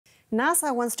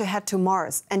NASA wants to head to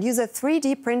Mars and use a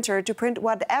 3D printer to print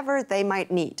whatever they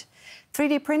might need.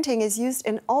 3D printing is used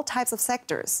in all types of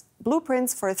sectors.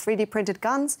 Blueprints for 3D printed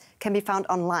guns can be found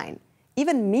online.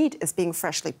 Even meat is being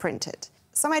freshly printed.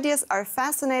 Some ideas are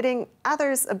fascinating,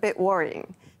 others a bit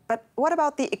worrying. But what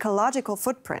about the ecological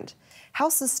footprint? How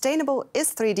sustainable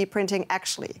is 3D printing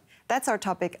actually? That's our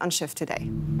topic on Shift today.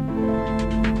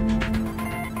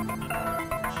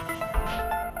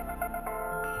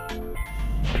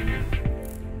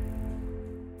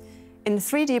 In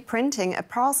 3D printing, a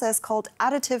process called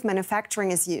additive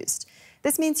manufacturing is used.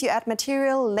 This means you add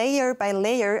material layer by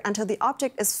layer until the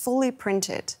object is fully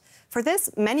printed. For this,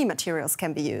 many materials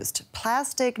can be used: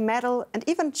 plastic, metal, and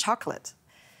even chocolate.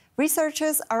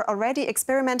 Researchers are already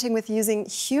experimenting with using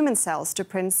human cells to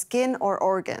print skin or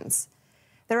organs.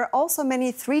 There are also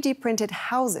many 3D printed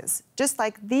houses, just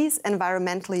like these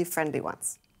environmentally friendly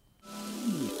ones.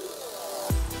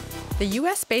 The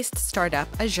US-based startup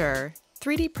Azure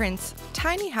 3D prints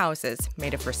tiny houses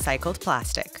made of recycled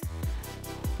plastic.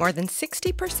 More than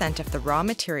 60% of the raw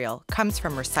material comes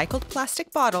from recycled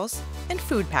plastic bottles and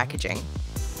food packaging.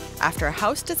 After a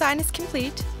house design is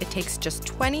complete, it takes just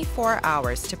 24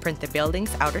 hours to print the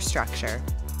building's outer structure.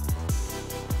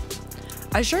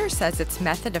 Azure says its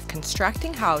method of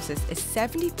constructing houses is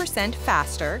 70%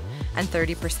 faster and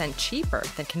 30% cheaper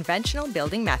than conventional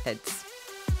building methods.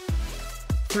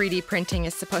 3D printing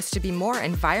is supposed to be more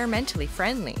environmentally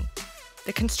friendly.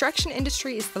 The construction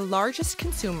industry is the largest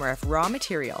consumer of raw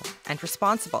material and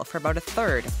responsible for about a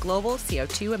third of global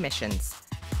CO2 emissions.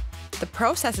 The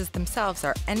processes themselves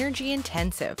are energy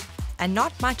intensive, and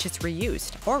not much is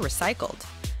reused or recycled.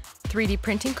 3D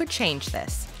printing could change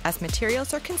this, as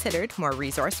materials are considered more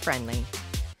resource friendly.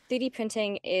 3D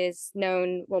printing is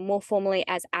known, more formally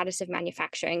as additive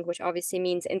manufacturing, which obviously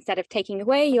means instead of taking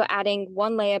away, you're adding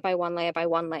one layer by one layer by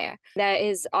one layer. There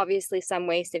is obviously some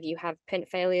waste if you have print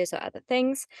failures or other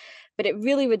things, but it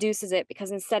really reduces it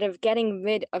because instead of getting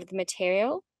rid of the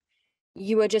material,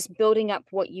 you are just building up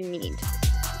what you need.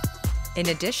 In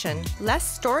addition, less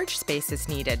storage space is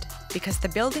needed because the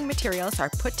building materials are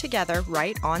put together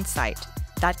right on site.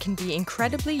 That can be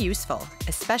incredibly useful,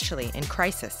 especially in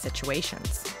crisis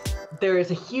situations. There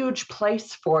is a huge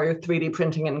place for 3D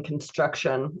printing in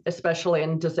construction, especially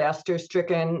in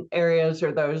disaster-stricken areas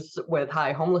or those with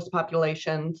high homeless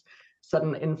populations,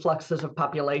 sudden influxes of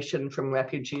population from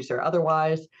refugees or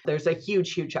otherwise. There's a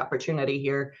huge, huge opportunity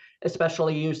here,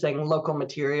 especially using local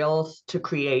materials to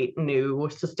create new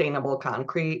sustainable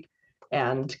concrete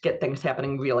and get things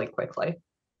happening really quickly.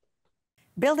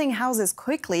 Building houses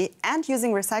quickly and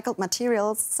using recycled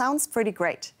materials sounds pretty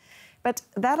great. But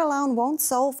that alone won't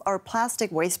solve our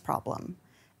plastic waste problem.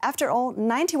 After all,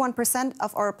 91%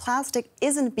 of our plastic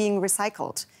isn't being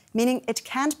recycled, meaning it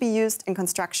can't be used in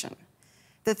construction.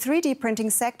 The 3D printing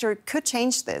sector could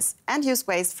change this and use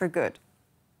waste for good.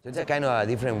 It's a kind of a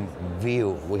different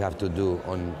view we have to do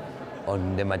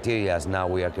on the materials now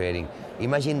we are creating.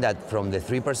 Imagine that from the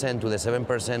 3% to the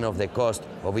 7% of the cost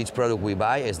of each product we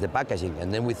buy is the packaging,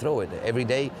 and then we throw it. Every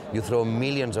day you throw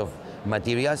millions of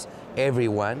materials,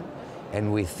 everyone,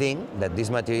 and we think that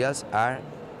these materials are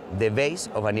the base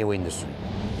of a new industry.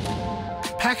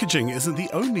 Packaging isn't the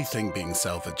only thing being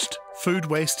salvaged. Food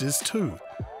waste is too.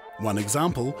 One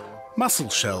example, mussel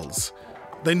shells.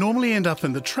 They normally end up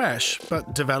in the trash,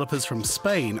 but developers from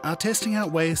Spain are testing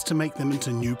out ways to make them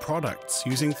into new products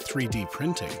using 3D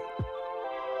printing.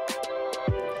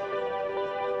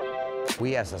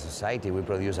 We as a society, we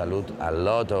produce a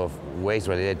lot of waste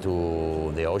related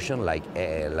to the ocean, like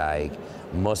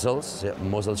mussel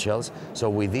shells. So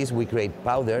with this we create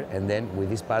powder, and then with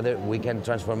this powder we can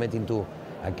transform it into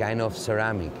a kind of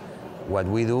ceramic. What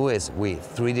we do is we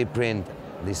 3D print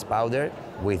this powder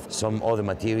with some other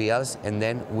materials, and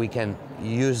then we can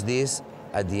use this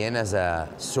at the end as a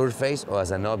surface or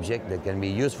as an object that can be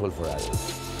useful for us.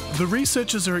 The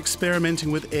researchers are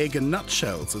experimenting with egg and nut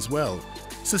shells as well.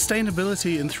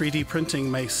 Sustainability in 3D printing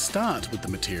may start with the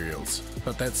materials,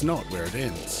 but that's not where it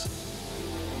ends.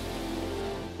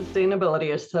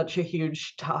 Sustainability is such a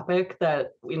huge topic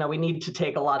that we need to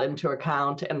take a lot into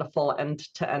account in the full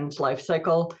end-to-end life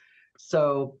cycle.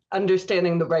 So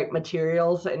understanding the right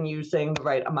materials and using the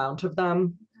right amount of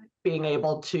them, being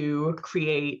able to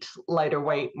create lighter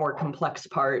weight, more complex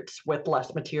parts with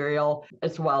less material,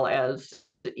 as well as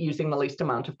using the least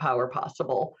amount of power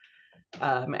possible,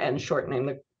 and shortening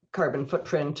the carbon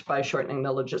footprint by shortening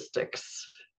the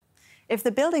logistics. If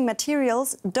the building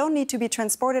materials don't need to be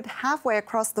transported halfway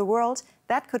across the world,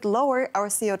 that could lower our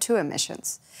CO2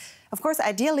 emissions. Of course,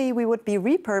 ideally, we would be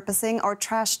repurposing our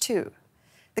trash too.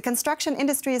 The construction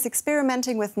industry is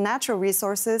experimenting with natural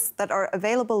resources that are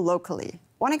available locally.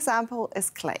 One example is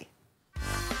clay.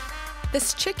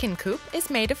 This chicken coop is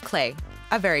made of clay,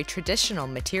 a very traditional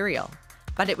material,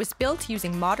 but it was built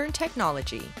using modern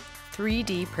technology,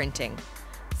 3D printing.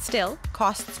 Still,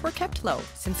 costs were kept low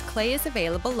since clay is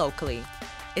available locally.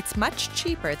 It's much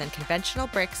cheaper than conventional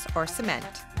bricks or cement.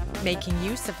 Making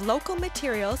use of local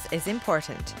materials is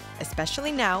important,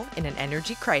 especially now in an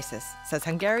energy crisis, says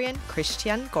Hungarian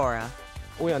Christian Gora.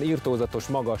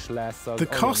 The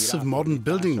costs of modern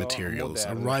building materials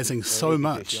are rising so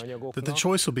much that the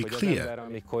choice will be clear.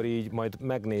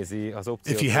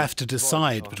 If you have to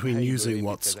decide between using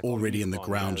what's already in the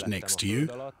ground next to you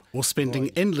or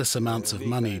spending endless amounts of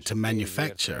money to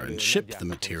manufacture and ship the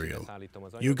material,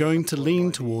 you're going to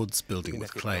lean towards building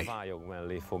with clay.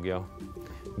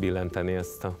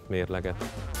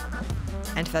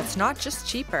 And that's not just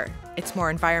cheaper, it's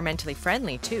more environmentally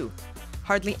friendly too.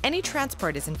 Hardly any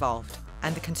transport is involved,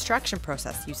 and the construction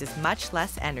process uses much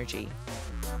less energy.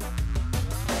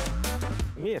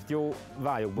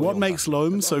 What makes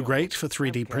loam so great for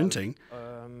 3D printing?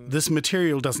 This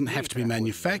material doesn't have to be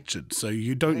manufactured, so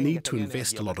you don't need to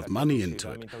invest a lot of money into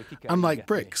it, unlike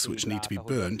bricks, which need to be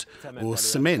burnt, or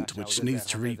cement, which needs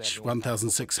to reach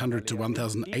 1,600 to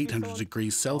 1,800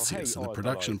 degrees Celsius in the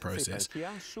production process.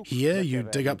 Here, you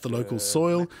dig up the local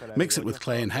soil, mix it with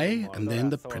clay and hay, and then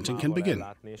the printing can begin.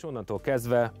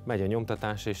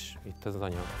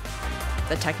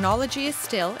 The technology is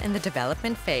still in the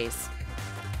development phase.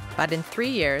 But in 3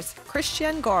 years,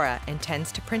 Christian Gora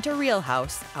intends to print a real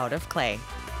house out of clay.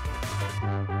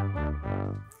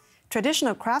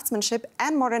 Traditional craftsmanship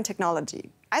and modern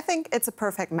technology. I think it's a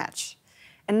perfect match.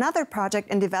 Another project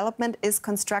in development is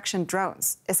construction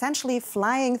drones, essentially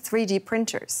flying 3D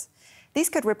printers. These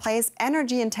could replace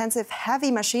energy-intensive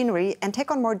heavy machinery and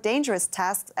take on more dangerous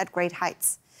tasks at great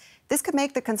heights. This could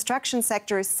make the construction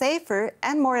sector safer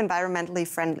and more environmentally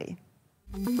friendly.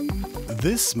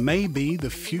 This may be the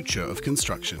future of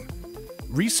construction.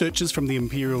 Researchers from the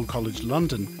Imperial College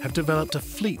London have developed a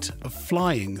fleet of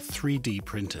flying 3D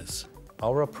printers.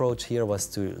 Our approach here was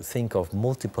to think of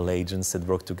multiple agents that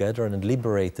work together and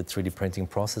liberate the 3D printing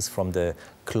process from the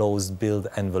closed build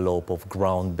envelope of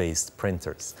ground-based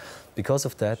printers. Because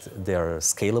of that, they are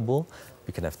scalable.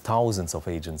 We can have thousands of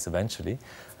agents eventually,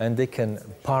 and they can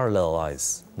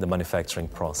parallelize the manufacturing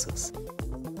process.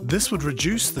 This would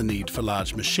reduce the need for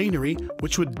large machinery,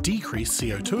 which would decrease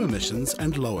CO2 emissions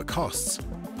and lower costs.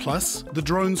 Plus, the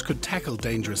drones could tackle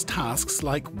dangerous tasks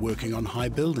like working on high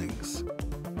buildings.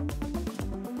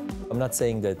 I'm not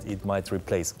saying that it might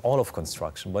replace all of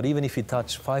construction, but even if you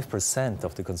touch 5%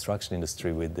 of the construction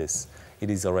industry with this,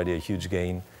 it is already a huge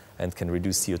gain and can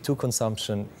reduce CO2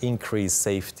 consumption, increase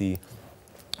safety,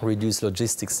 reduce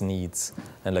logistics needs,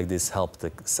 and like this help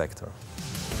the sector.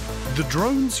 The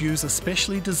drones use a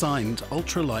specially designed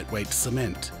ultra-lightweight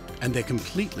cement, and they're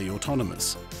completely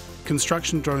autonomous.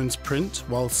 Construction drones print,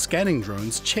 while scanning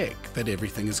drones check that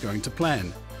everything is going to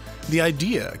plan. The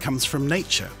idea comes from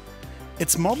nature.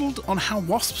 It's modelled on how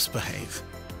wasps behave.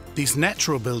 These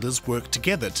natural builders work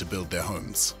together to build their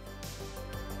homes.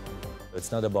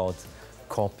 It's not about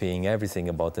copying everything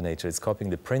about the nature, it's copying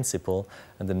the principle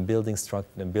and then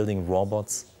building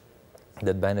robots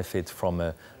that benefit from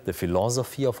the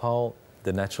philosophy of how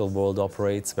the natural world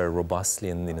operates very robustly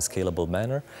and in a scalable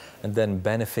manner, and then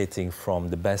benefiting from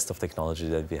the best of technology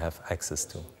that we have access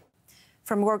to.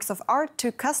 From works of art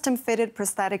to custom-fitted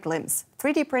prosthetic limbs,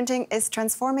 3D printing is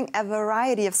transforming a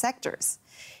variety of sectors.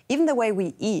 Even the way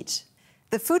we eat.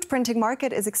 The food printing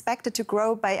market is expected to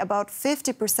grow by about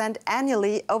 50%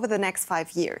 annually over the next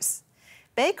 5 years.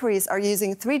 Bakeries are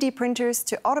using 3D printers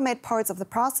to automate parts of the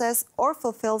process or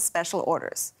fulfill special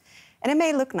orders. And it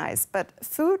may look nice, but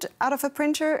food out of a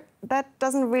printer, that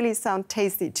doesn't really sound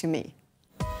tasty to me.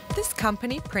 This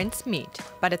company prints meat,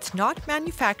 but it's not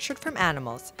manufactured from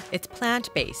animals. It's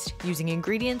plant-based, using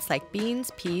ingredients like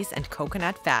beans, peas, and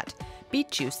coconut fat.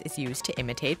 Beet juice is used to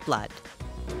imitate blood.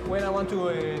 When I want to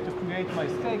create my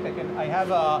steak, I have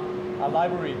a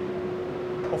library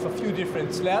of a few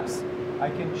different slabs. I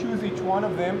can choose each one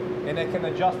of them and I can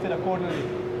adjust it accordingly.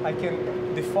 I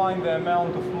can define the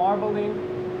amount of marbling,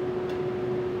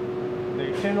 the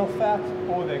internal fat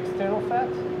or the external fat.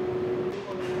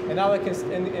 And now I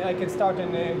can start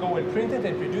and go and print it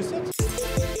and produce it.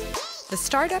 The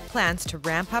startup plans to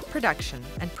ramp up production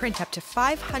and print up to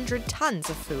 500 tons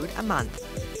of food a month.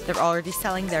 They're already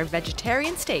selling their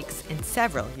vegetarian steaks in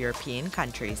several European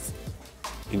countries.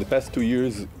 In the past 2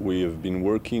 years, we have been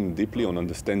working deeply on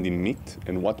understanding meat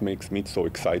and what makes meat so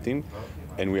exciting.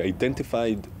 And we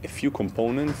identified a few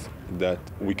components that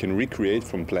we can recreate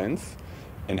from plants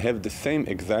and have the same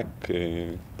exact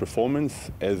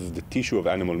performance as the tissue of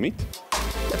animal meat.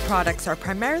 The products are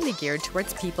primarily geared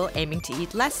towards people aiming to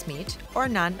eat less meat or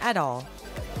none at all.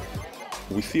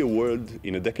 We see a world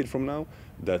in a decade from now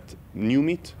that new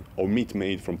meat or meat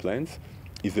made from plants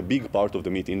is a big part of the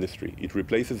meat industry. It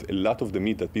replaces a lot of the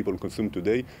meat that people consume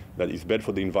today that is bad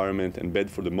for the environment and bad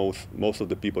for the most of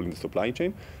the people in the supply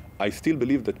chain. I still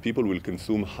believe that people will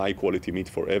consume high quality meat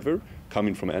forever,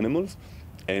 coming from animals,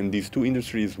 and these two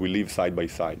industries will live side by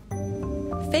side.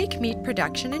 Fake meat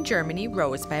production in Germany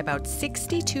rose by about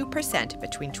 62%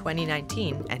 between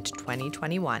 2019 and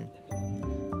 2021.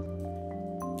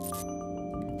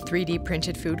 3D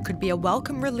printed food could be a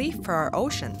welcome relief for our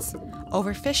oceans.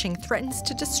 Overfishing threatens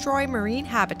to destroy marine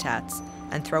habitats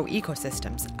and throw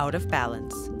ecosystems out of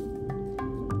balance.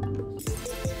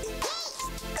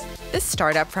 This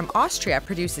startup from Austria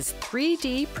produces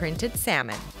 3D printed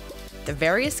salmon. The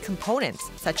various components,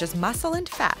 such as muscle and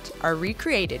fat, are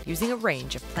recreated using a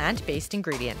range of plant-based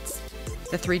ingredients.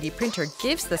 The 3D printer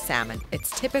gives the salmon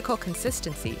its typical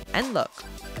consistency and look.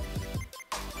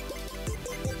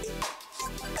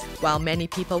 While many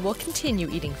people will continue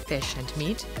eating fish and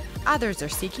meat, others are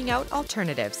seeking out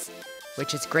alternatives,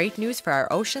 which is great news for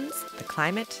our oceans, the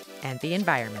climate, and the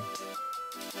environment.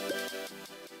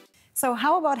 So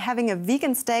how about having a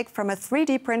vegan steak from a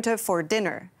 3D printer for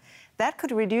dinner? That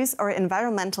could reduce our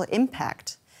environmental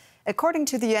impact. According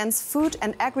to the UN's Food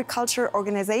and Agriculture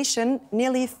Organization,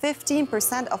 nearly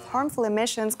 15% of harmful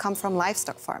emissions come from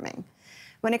livestock farming.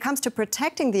 When it comes to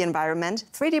protecting the environment,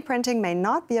 3D printing may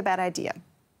not be a bad idea.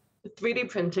 3D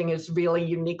printing is really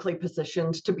uniquely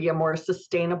positioned to be a more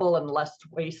sustainable and less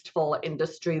wasteful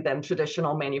industry than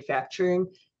traditional manufacturing.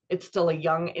 It's still a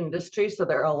young industry, so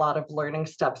there are a lot of learning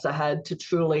steps ahead to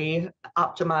truly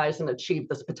optimize and achieve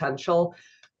this potential.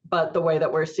 But the way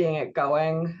that we're seeing it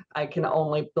going, I can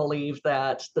only believe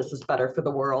that this is better for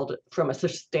the world from a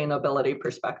sustainability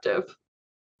perspective.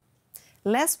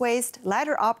 Less waste,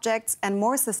 lighter objects, and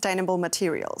more sustainable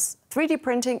materials. 3D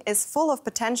printing is full of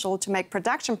potential to make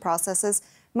production processes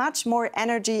much more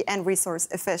energy and resource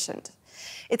efficient.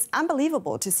 It's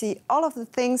unbelievable to see all of the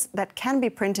things that can be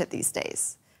printed these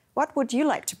days. What would you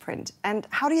like to print? And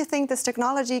how do you think this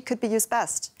technology could be used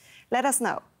best? Let us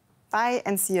know. Bye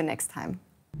and see you next time.